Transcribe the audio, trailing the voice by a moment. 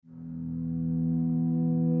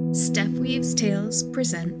Steph Weaves Tales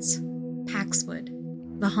presents Paxwood,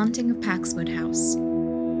 The Haunting of Paxwood House,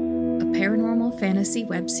 a paranormal fantasy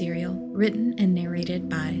web serial written and narrated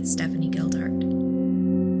by Stephanie Gildart.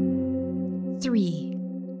 3.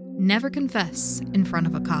 Never confess in front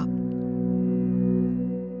of a cop.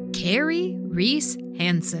 Kerry Reese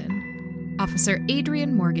Hansen. Officer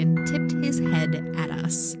Adrian Morgan tipped his head at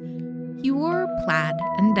us. He wore plaid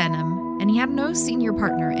and denim, and he had no senior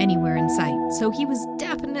partner anywhere in sight, so he was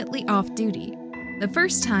definitely off duty. The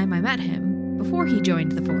first time I met him, before he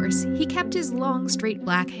joined the force, he kept his long, straight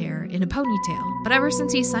black hair in a ponytail, but ever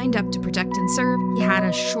since he signed up to protect and serve, he had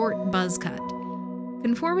a short buzz cut.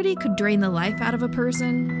 Conformity could drain the life out of a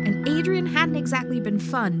person, and Adrian hadn't exactly been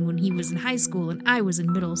fun when he was in high school and I was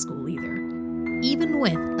in middle school either. Even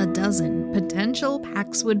with a dozen potential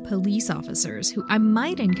Paxwood police officers who I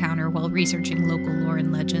might encounter while researching local lore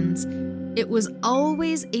and legends, it was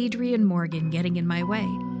always Adrian Morgan getting in my way.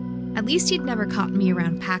 At least he'd never caught me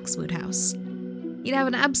around Paxwood House. He'd have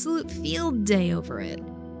an absolute field day over it.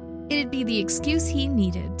 It'd be the excuse he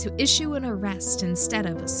needed to issue an arrest instead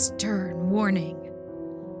of a stern warning.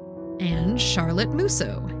 And Charlotte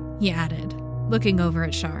Musso, he added, looking over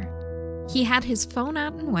at Char. He had his phone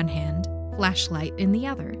out in one hand, flashlight in the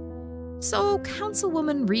other. So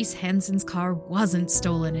Councilwoman Reese Hansen's car wasn't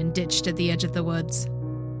stolen and ditched at the edge of the woods.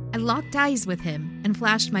 I locked eyes with him and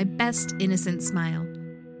flashed my best innocent smile.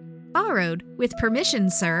 Borrowed, with permission,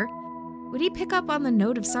 sir. Would he pick up on the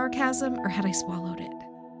note of sarcasm, or had I swallowed it?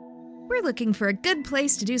 We're looking for a good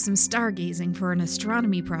place to do some stargazing for an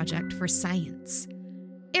astronomy project for science.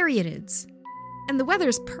 Arietids. And the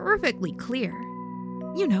weather's perfectly clear.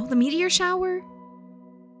 You know, the meteor shower?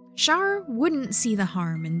 Char wouldn't see the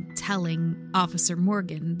harm in telling Officer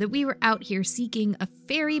Morgan that we were out here seeking a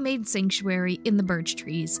fairy-made sanctuary in the birch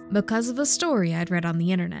trees because of a story I'd read on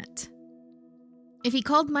the internet. If he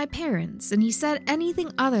called my parents and he said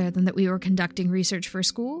anything other than that we were conducting research for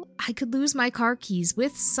school, I could lose my car keys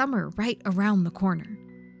with summer right around the corner.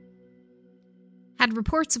 Had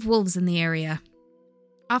reports of wolves in the area.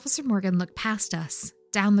 Officer Morgan looked past us,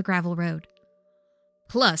 down the gravel road.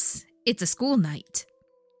 Plus, it's a school night.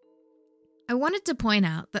 I wanted to point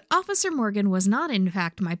out that Officer Morgan was not in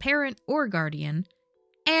fact my parent or guardian,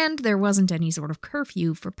 and there wasn't any sort of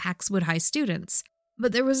curfew for Paxwood High students,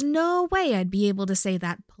 but there was no way I'd be able to say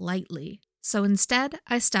that politely, so instead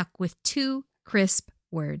I stuck with 2 crisp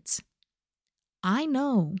words. I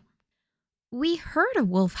know. We heard a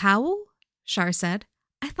wolf howl, Char said.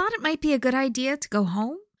 I thought it might be a good idea to go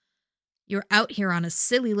home. You're out here on a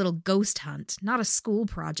silly little ghost hunt, not a school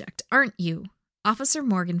project, aren't you? Officer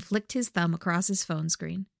Morgan flicked his thumb across his phone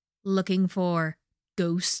screen. Looking for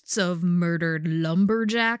ghosts of murdered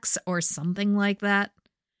lumberjacks or something like that?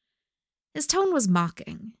 His tone was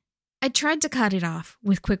mocking. I tried to cut it off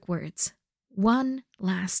with quick words. One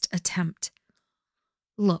last attempt.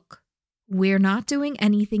 Look, we're not doing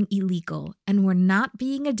anything illegal, and we're not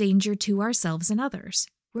being a danger to ourselves and others.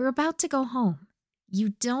 We're about to go home.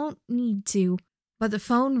 You don't need to. But the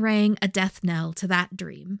phone rang a death knell to that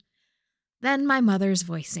dream. Then my mother's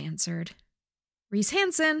voice answered. Reese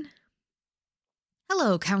Hansen.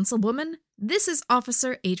 Hello, Councilwoman. This is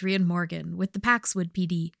Officer Adrian Morgan with the Paxwood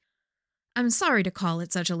PD. I'm sorry to call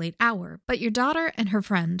at such a late hour, but your daughter and her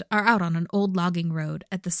friend are out on an old logging road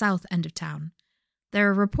at the south end of town. There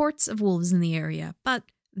are reports of wolves in the area, but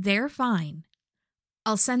they're fine.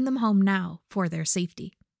 I'll send them home now for their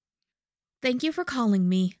safety. Thank you for calling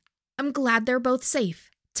me. I'm glad they're both safe.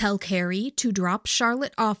 Tell Kerry to drop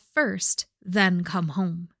Charlotte off first, then come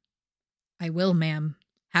home. I will, ma'am.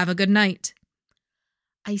 Have a good night.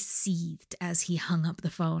 I seethed as he hung up the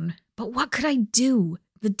phone. But what could I do?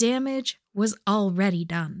 The damage was already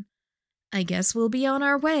done. I guess we'll be on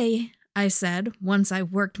our way, I said, once I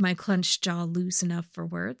worked my clenched jaw loose enough for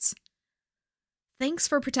words. Thanks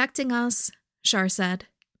for protecting us, Char said.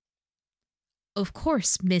 Of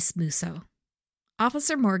course, Miss Musso.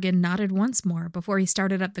 Officer Morgan nodded once more before he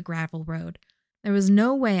started up the gravel road. There was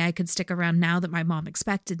no way I could stick around now that my mom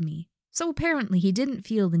expected me, so apparently he didn't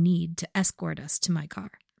feel the need to escort us to my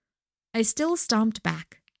car. I still stomped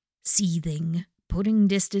back, seething, putting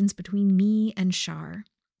distance between me and Char.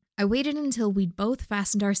 I waited until we'd both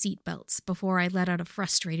fastened our seatbelts before I let out a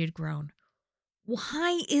frustrated groan.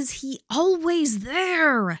 Why is he always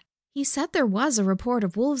there? He said there was a report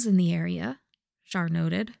of wolves in the area, Char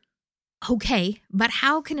noted. Okay, but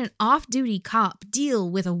how can an off-duty cop deal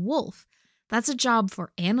with a wolf? That's a job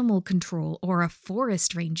for animal control or a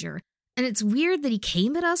forest ranger. And it's weird that he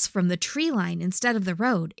came at us from the tree line instead of the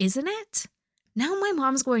road, isn't it? Now my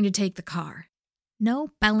mom's going to take the car.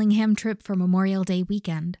 No Bellingham trip for Memorial Day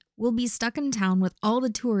weekend. We'll be stuck in town with all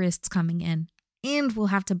the tourists coming in, and we'll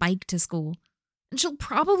have to bike to school. And she'll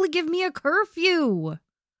probably give me a curfew.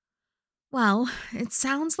 Well, it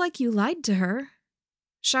sounds like you lied to her.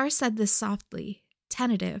 Char said this softly,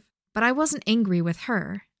 tentative, but I wasn't angry with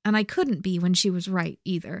her, and I couldn't be when she was right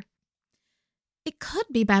either. It could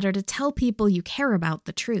be better to tell people you care about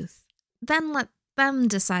the truth, then let them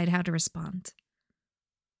decide how to respond.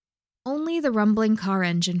 Only the rumbling car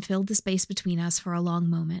engine filled the space between us for a long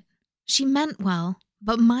moment. She meant well,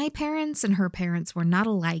 but my parents and her parents were not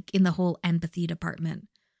alike in the whole empathy department.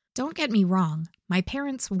 Don't get me wrong, my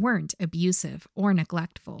parents weren't abusive or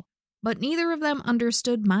neglectful, but neither of them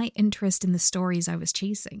understood my interest in the stories I was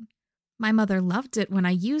chasing. My mother loved it when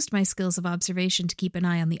I used my skills of observation to keep an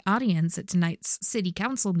eye on the audience at tonight's city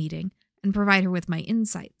council meeting and provide her with my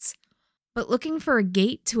insights. But looking for a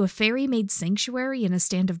gate to a fairy-made sanctuary in a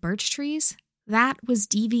stand of birch trees? That was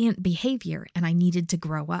deviant behavior, and I needed to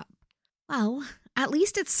grow up. Well, at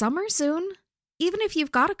least it's summer soon. Even if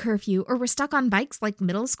you've got a curfew or we're stuck on bikes like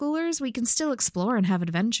middle schoolers, we can still explore and have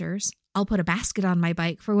adventures. I'll put a basket on my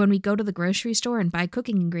bike for when we go to the grocery store and buy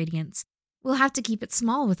cooking ingredients. We'll have to keep it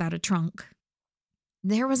small without a trunk.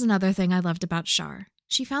 There was another thing I loved about Char.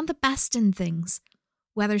 She found the best in things.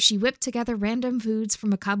 Whether she whipped together random foods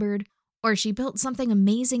from a cupboard, or she built something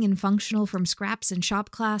amazing and functional from scraps in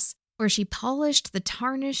shop class, or she polished the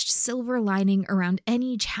tarnished silver lining around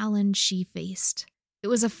any challenge she faced. It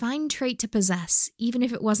was a fine trait to possess, even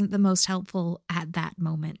if it wasn't the most helpful at that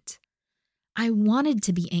moment. I wanted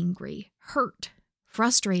to be angry, hurt,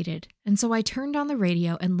 frustrated, and so I turned on the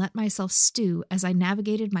radio and let myself stew as I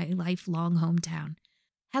navigated my lifelong hometown.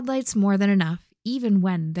 Headlights more than enough, even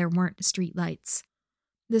when there weren't street lights.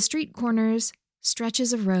 The street corners,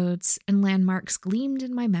 stretches of roads, and landmarks gleamed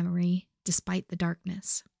in my memory, despite the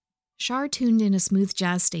darkness. Char tuned in a smooth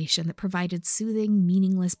jazz station that provided soothing,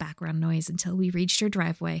 meaningless background noise until we reached her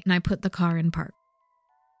driveway and I put the car in park.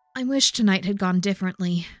 I wish tonight had gone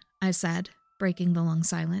differently, I said, breaking the long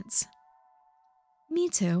silence. Me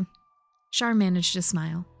too. Char managed to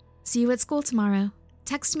smile. See you at school tomorrow.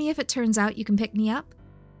 Text me if it turns out you can pick me up.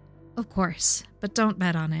 Of course, but don't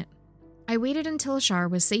bet on it. I waited until Char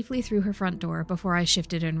was safely through her front door before I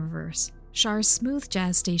shifted in reverse. Char's smooth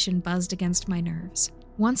jazz station buzzed against my nerves.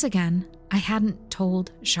 Once again, I hadn't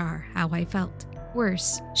told Char how I felt.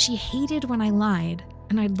 Worse, she hated when I lied,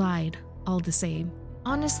 and I lied all the same.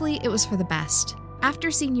 Honestly, it was for the best. After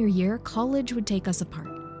senior year, college would take us apart.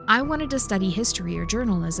 I wanted to study history or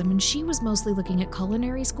journalism, and she was mostly looking at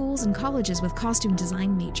culinary schools and colleges with costume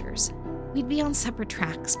design majors. We'd be on separate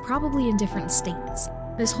tracks, probably in different states.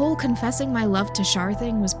 This whole confessing my love to Char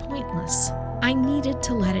thing was pointless. I needed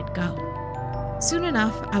to let it go. Soon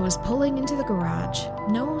enough, I was pulling into the garage.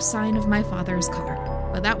 No sign of my father's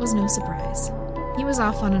car, but that was no surprise. He was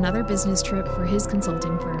off on another business trip for his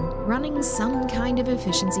consulting firm, running some kind of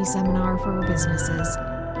efficiency seminar for businesses,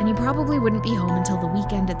 and he probably wouldn't be home until the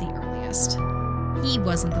weekend at the earliest. He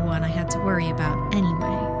wasn't the one I had to worry about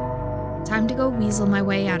anyway. Time to go weasel my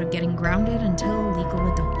way out of getting grounded until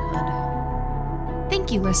legal adulthood. Thank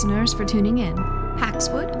you, listeners, for tuning in.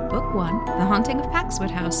 Paxwood, Book 1, The Haunting of Paxwood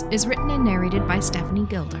House, is written and narrated by Stephanie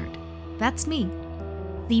Gildart. That's me.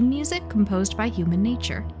 Theme music composed by Human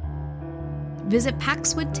Nature. Visit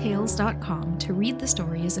paxwoodtales.com to read the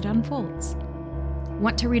story as it unfolds.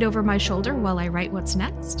 Want to read over my shoulder while I write what's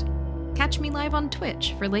next? Catch me live on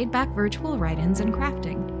Twitch for laid-back virtual write-ins and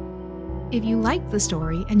crafting. If you like the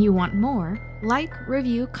story and you want more, like,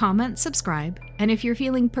 review, comment, subscribe, and if you're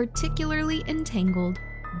feeling particularly entangled,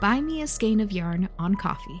 buy me a skein of yarn on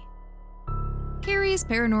Coffee. Kerry's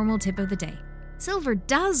paranormal tip of the day. Silver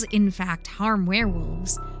does, in fact, harm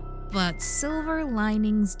werewolves, but silver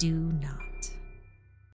linings do not.